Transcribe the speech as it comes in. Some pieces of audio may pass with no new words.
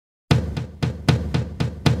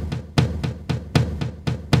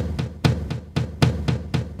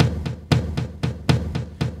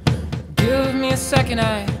second,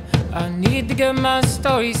 I need to get my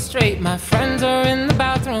story straight. My friends are in the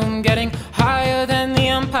bathroom getting higher than the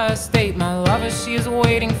Empire State. My lover, she is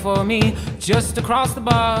waiting for me just across the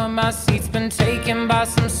bar. My seat's been taken by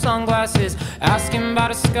some sunglasses, asking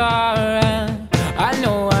about a scar. And I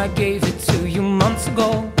know I gave it to you months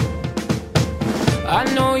ago. I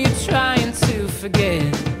know you're trying to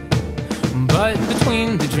forget, but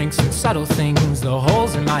between the drinks and subtle things, the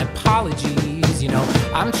holes in my apologies, you know,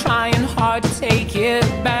 I'm trying hard to take it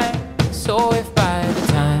back. So if by the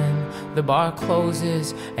time the bar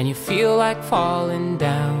closes and you feel like falling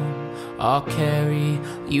down, I'll carry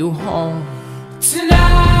you home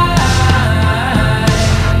tonight.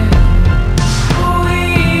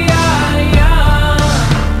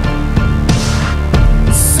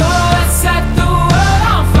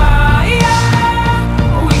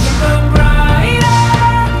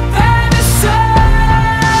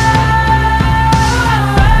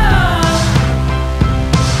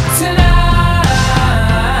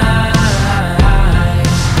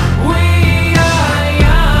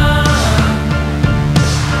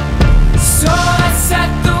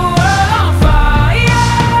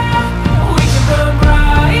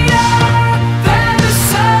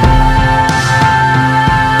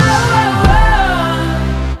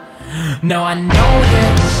 No, I know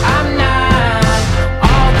that I'm not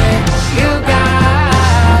all that you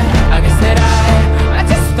got. I guess that I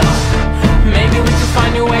just thought maybe we could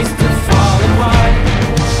find new ways to fall apart.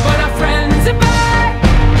 But our friends are back,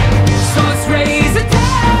 so let's raise a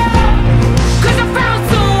toast, 'cause I found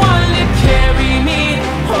someone to carry me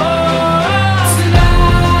home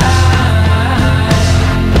tonight.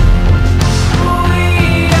 We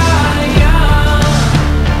are young,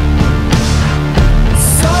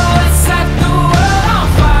 so let's set the world on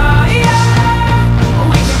fire.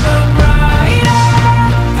 We can burn brighter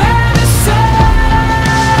than the sun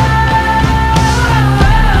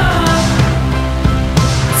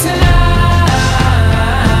tonight.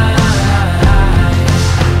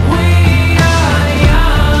 We are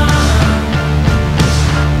young,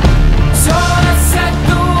 so let's set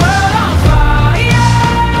the world on fire.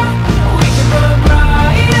 We can burn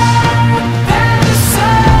brighter than the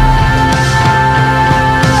sun.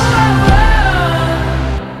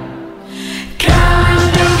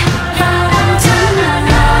 Coming home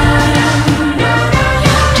tonight.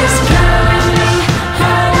 Just coming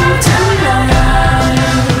home tonight.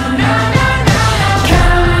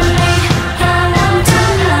 Coming home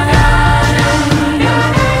tonight.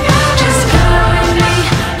 Just coming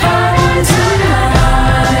home tonight.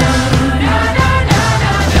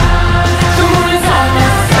 The moon is on my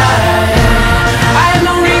side. I have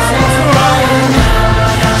no reason to run.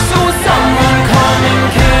 So will someone come and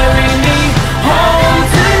carry me home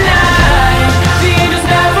tonight? The angels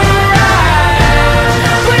never arrive,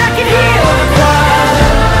 but I can hear the choir.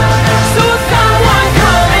 So will someone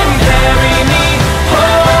come and carry me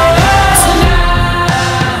home tonight?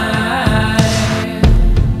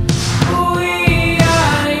 We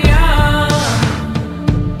are young,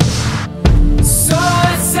 so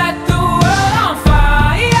let's set the world on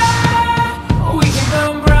fire. We can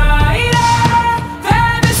burn brighter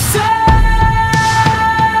than the sun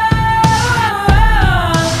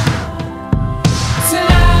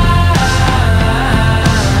tonight.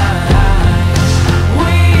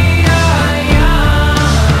 We are young,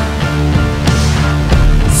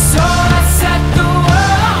 so let's set the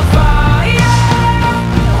world on fire.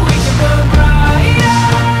 We can burn brighter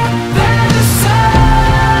than the sun.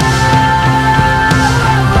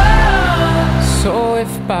 So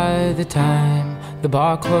if by the time the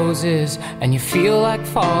bar closes and you feel like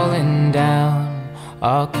falling down,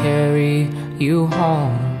 I'll carry you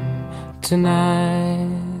home tonight.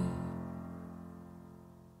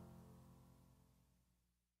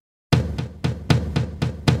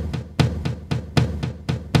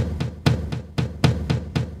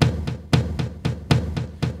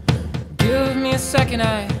 Give me a second,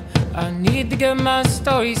 I need to get my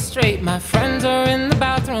story straight. My friends are in the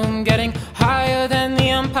bathroom getting higher than the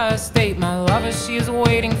Empire State. My lover, she is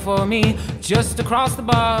waiting for me just across the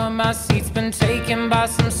bar. My seat's been taken by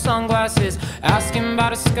some sunglasses, asking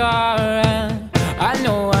about a scar. And I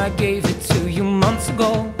know I gave it to you months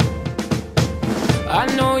ago. I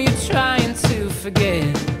know you're trying to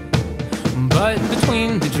forget, but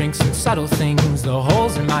between the drinks and subtle things, the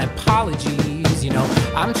holes in my apologies, you know,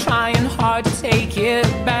 I'm trying hard to take it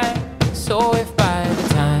back. So if by the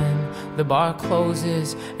time the bar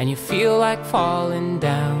closes and you feel like falling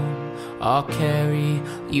down, I'll carry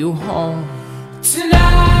you home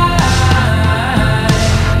tonight.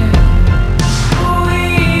 We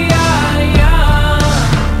are young,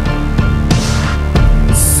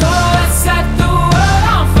 so let's set the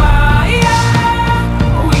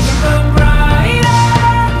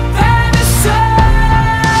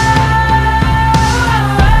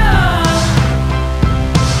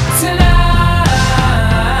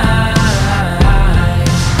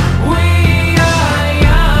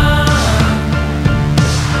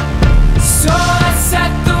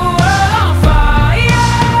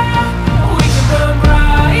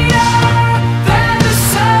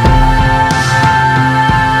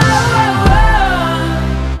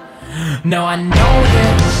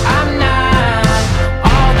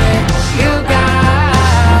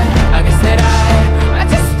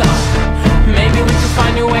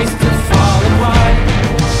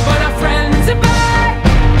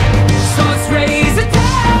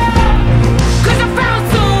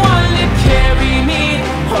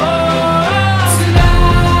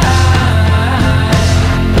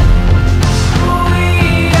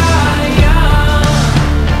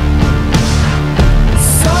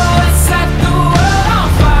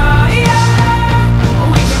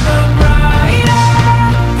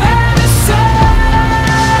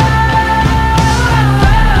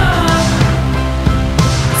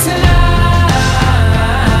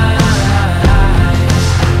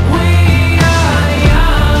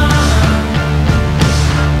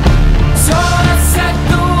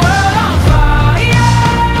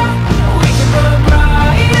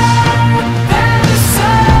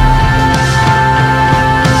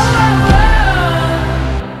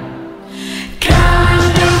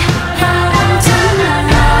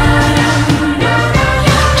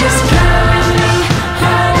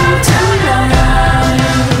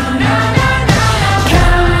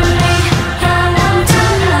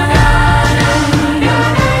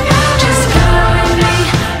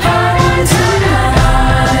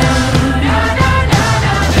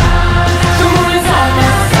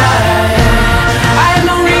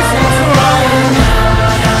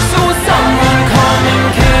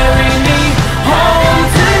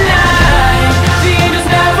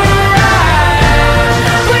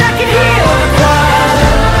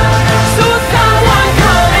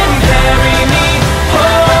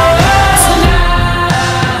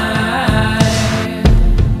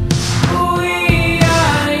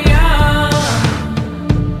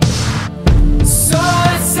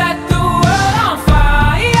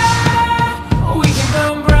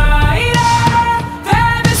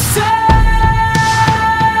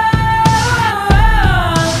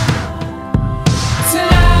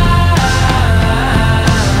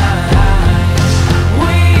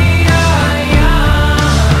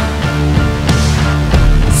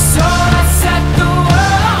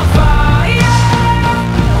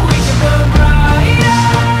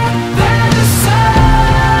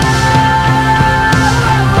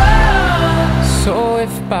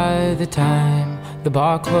by the time the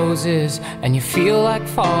bar closes and you feel like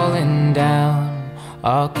falling down,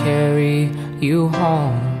 I'll carry you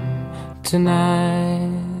home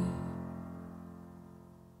tonight.